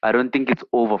I don't think it's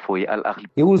over for Al Ahly.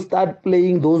 He will start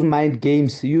playing those mind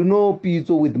games. You know,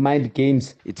 Pizzo with mind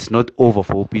games. It's not over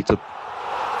for Pizzo.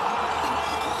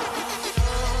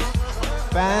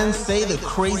 Fans say the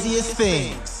craziest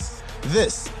things.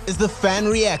 This is the Fan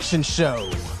Reaction Show.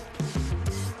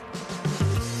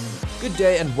 Good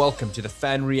day and welcome to the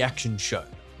Fan Reaction Show.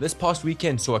 This past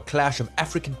weekend saw a clash of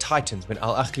African titans when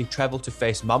Al Ahly travelled to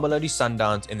face Mamelodi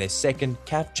Sundowns in their second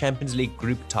CAF Champions League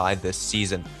group tie this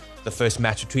season. The first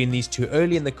match between these two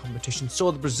early in the competition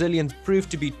saw the Brazilians prove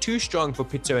to be too strong for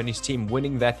Pitso and his team,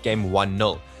 winning that game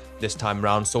 1-0. This time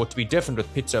round sought to be different,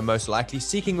 with Pitso most likely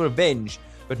seeking revenge,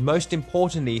 but most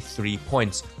importantly 3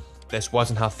 points. This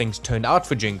wasn't how things turned out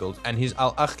for Jingles, and his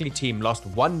Al Ahly team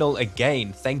lost 1-0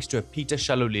 again thanks to a Peter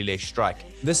Shalulile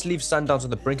strike. This leaves Sundowns on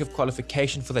the brink of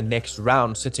qualification for the next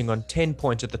round, sitting on 10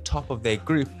 points at the top of their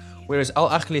group, whereas Al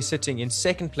Ahly is sitting in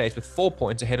second place with 4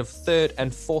 points ahead of third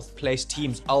and fourth place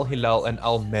teams Al Hilal and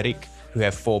Al Merrikh, who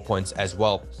have 4 points as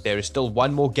well. There is still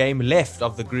one more game left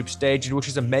of the group stage, which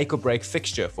is a make or break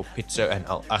fixture for Pitso and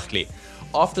Al Ahly.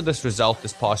 After this result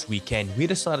this past weekend, we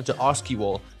decided to ask you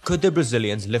all, could the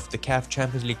Brazilians lift the CAF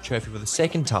Champions League trophy for the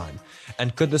second time?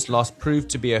 And could this loss prove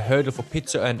to be a hurdle for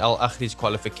Pitso and Al Ahly's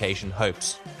qualification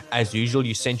hopes? As usual,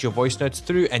 you sent your voice notes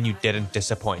through and you didn't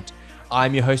disappoint.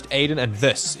 I'm your host Aiden, and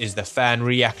this is the Fan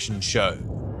Reaction Show.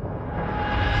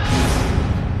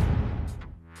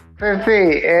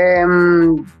 Fefe,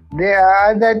 there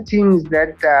are other teams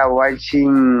that are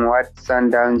watching what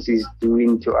Sundowns is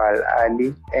doing to Al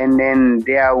Ahly, and then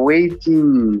they are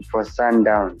waiting for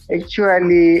Sundowns.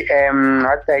 Actually,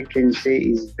 what I can say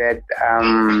is that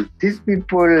these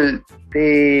people,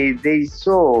 they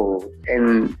saw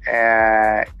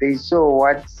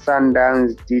what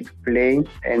Sundowns did play,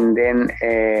 and then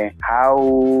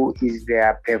how is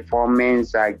their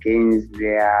performance against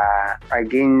the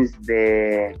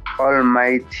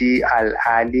almighty Al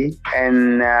Ahly.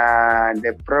 And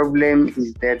the problem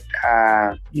is that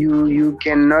you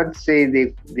cannot say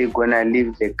they're gonna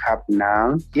leave the cup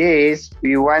now. Yes,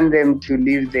 we want them to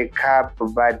leave the cup,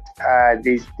 but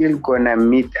they still gonna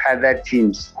meet other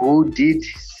teams who did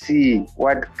see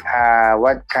what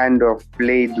kind of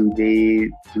play do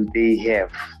they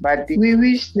have. But we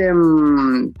wish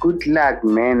them good luck,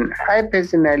 man. I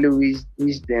personally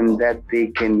wish them that they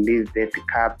can leave that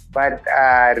cup. But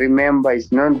remember,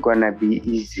 it's not gonna be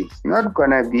easy. It's not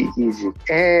gonna be easy.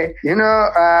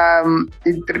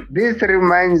 This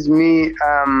reminds me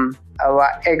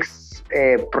our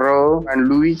pro and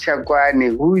Louis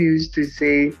Chakwane, who used to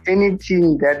say any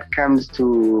team that comes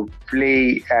to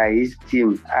play his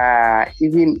team,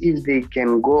 even if they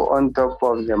can go on top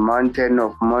of the mountain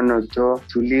of Monoto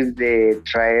to leave the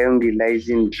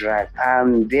triangulizing drag,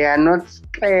 they are not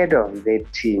scared of the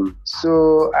team.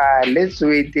 So let's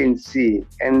wait and see.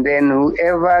 And then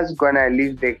whoever's gonna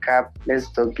leave the cup, let's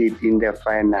talk it in the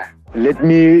final. Let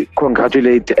me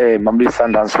congratulate Mamelodi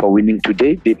Sundowns for winning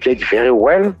today. They played very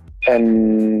well,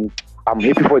 and I'm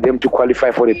happy for them to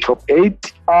qualify for the top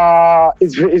 8.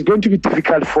 It's going to be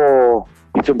difficult for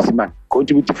Pitso Msimang. Going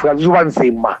to be difficult to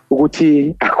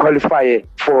qualify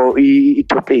for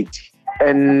top 8.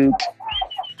 And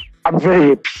I'm very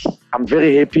happy. I'm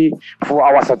very happy for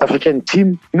our South African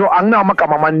team. You know, angina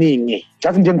amagama amaningi.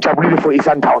 Just ngijabulile for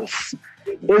Sundowns.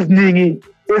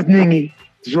 Eziningi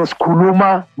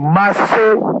zosikhuluma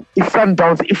mase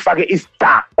iSundowns ifake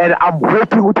istar, and I'm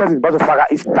hoping ukuthi bazofaka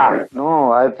istar.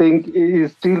 No, I think it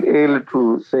is still early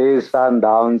to say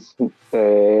Sundowns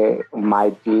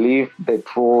might leave the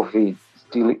trophy.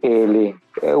 Still early.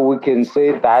 We can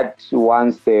say that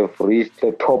once they've reached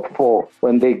the top 4.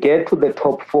 When they get to the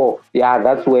top 4,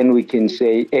 that's when we can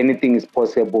say anything is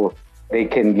possible. They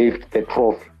can lift the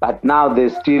trophy. But now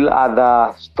there's still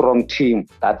other strong teams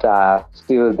that are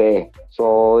still there.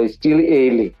 So it's still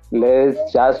early.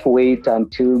 Let's just wait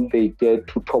until they get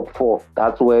to top 4.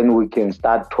 That's when we can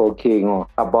start talking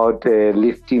about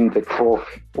lifting the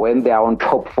trophy. When they are on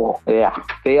top 4,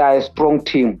 they are a strong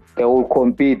team. They will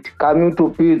compete. Coming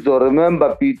to Pitso,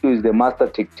 remember Pitso is the master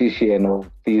tactician of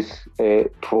this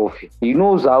trophy. He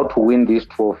knows how to win this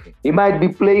trophy. He might be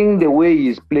playing the way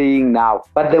he's playing now,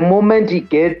 but the moment he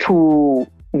gets to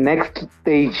next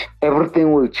stage,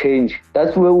 everything will change.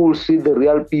 That's where we'll see the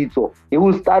real Pitso. He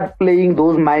will start playing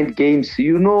those mind games.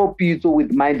 You know, Pitso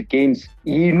with mind games,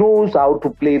 he knows how to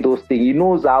play those things. He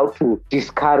knows how to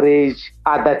discourage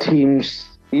other teams.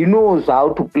 He knows how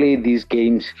to play these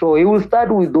games. So he will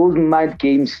start with those mind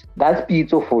games. That's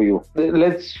Pitso for you.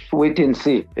 Let's wait and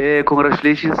see.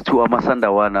 Congratulations to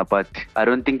Amasandawana, but I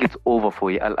don't think it's over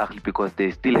for Al Ahly because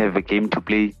they still have a game to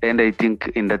play. And I think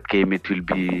in that game it will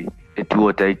be a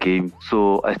do-or-die game.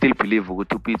 So I still believe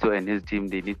Tupito and his team,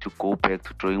 they need to go back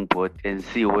to drawing board and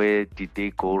see where did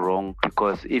they go wrong.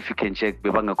 Because if you can check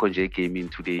Bebanga Konje came in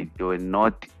today, they were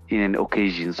not in an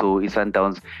occasion. So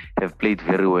Sundowns have played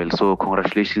very well. So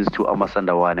congratulations to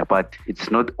Amasandawana. But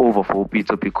it's not over for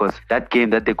Upito because that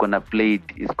game that they're going to play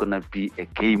is going to be a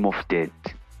game of death.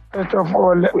 First of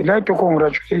all, we'd like to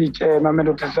congratulate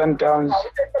Mamelodi Sundowns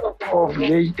of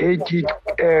they did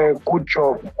a good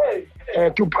job.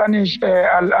 To punish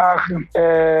Al Ahly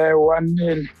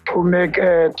 1-0 to make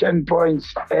 10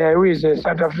 points with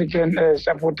South African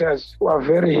supporters who are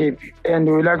very happy. And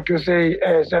we like to say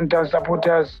Sundowns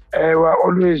supporters were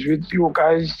always with you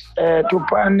guys. To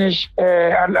punish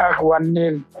Al Ahly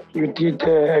 1-0, you did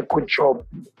a good job.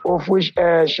 Of which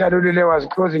Shadulile was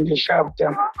closing the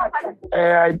chapter.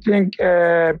 I think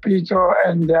Pito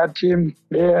and their team,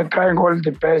 they are trying all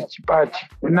the best, but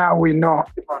now we know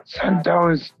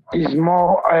Sundowns is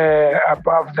more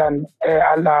above than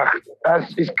Al Ahly.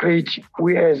 That is great.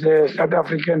 We as South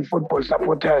African football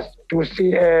supporters to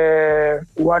see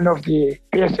one of the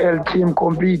PSL team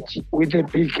compete with the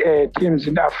big teams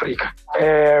in Africa.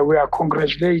 We are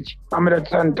congratulating Mamelodi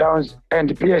Sundowns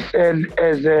and PSL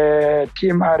as a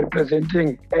team are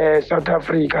representing South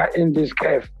Africa in this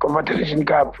CAF Confederation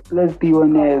Cup. Let's be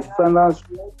honest, Sundowns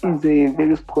is a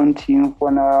very strong team for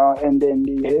now, and then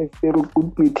they have very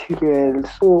good material.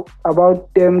 So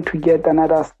about them to get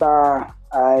another star,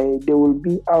 they will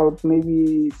be out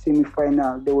maybe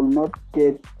semi-final. They will not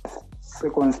get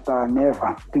second star,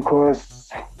 never,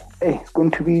 because it's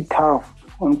going to be tough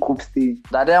on group stage.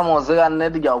 That I was going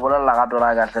to get over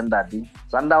Lagatora Sendati.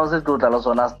 Sundowns is total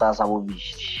on stars above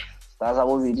beach. Stars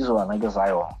above beach is one like a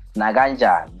sayo.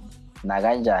 Naganja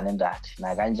and that.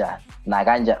 Naganja.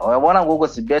 I want to go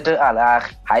to better Al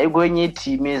Ahly. How you going to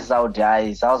team is out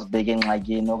there? Sounds begging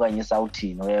again. No going to out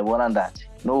team. We want that.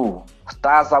 No.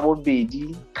 Stars above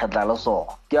beach.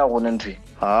 Cataloso. Dia one entry.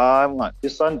 The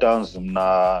Sundowns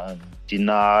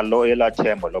dinalo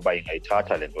elathemba loba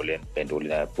ingayithatha lento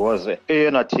lena because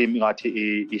eyona team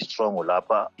ngathi i-strong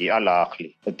lapha i-Al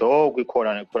Ahly though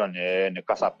kukhona ne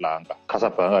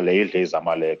Casablanca le idle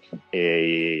izamalek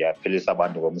yaphelisa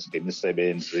abantu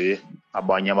ngemisebenzi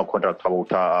abanye ama-contract abo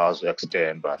azo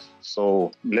extend but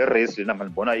so le race lena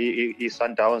ngibona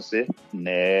i-Sundowns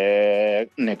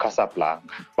ne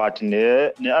Casablanca but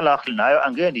ne Al Ahly nayo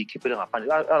angeke ndiyikhiphele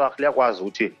ngaphandle. Al Ahly yakwazi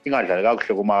ukuthi ingadlali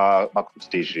kakuhle kuma-group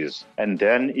stages and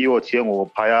then iyothi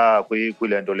ngophaya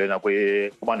kwilento lena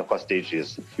kuma-knockout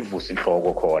stages ivusa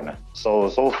inhloko khona.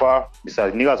 So far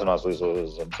bisanika zona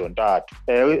zontathu.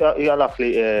 I-Al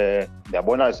Ahly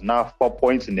ndiyabona zina 4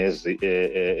 points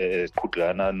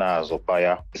neziqhudelana nazo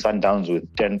phaya. Sundowns with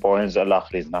 10 points, Al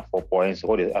Ahly zina 4 points.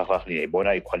 Kodwa Al Ahly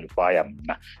yayibona iqualifya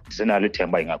mna. Ndisenalo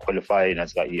ithemba ingaqualify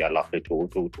inantsika i-Al Ahly to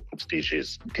group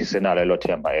stages. Ndisenalo elo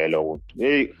themba elo.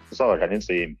 Hey, uzawudlala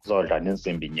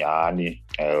insimbi nyani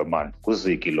man.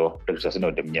 Kuziki lo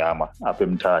lekusasinodo emnyama apha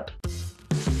eMthatha.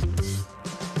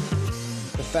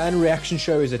 The Fan Reaction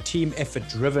Show is a team effort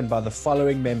driven by the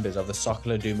following members of the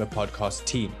Soccer Laduma podcast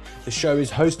team. The show is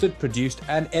hosted, produced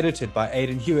and edited by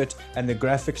Aidan Hewitt, and the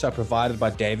graphics are provided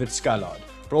by David Scullard.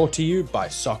 Brought to you by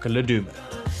Soccer Laduma.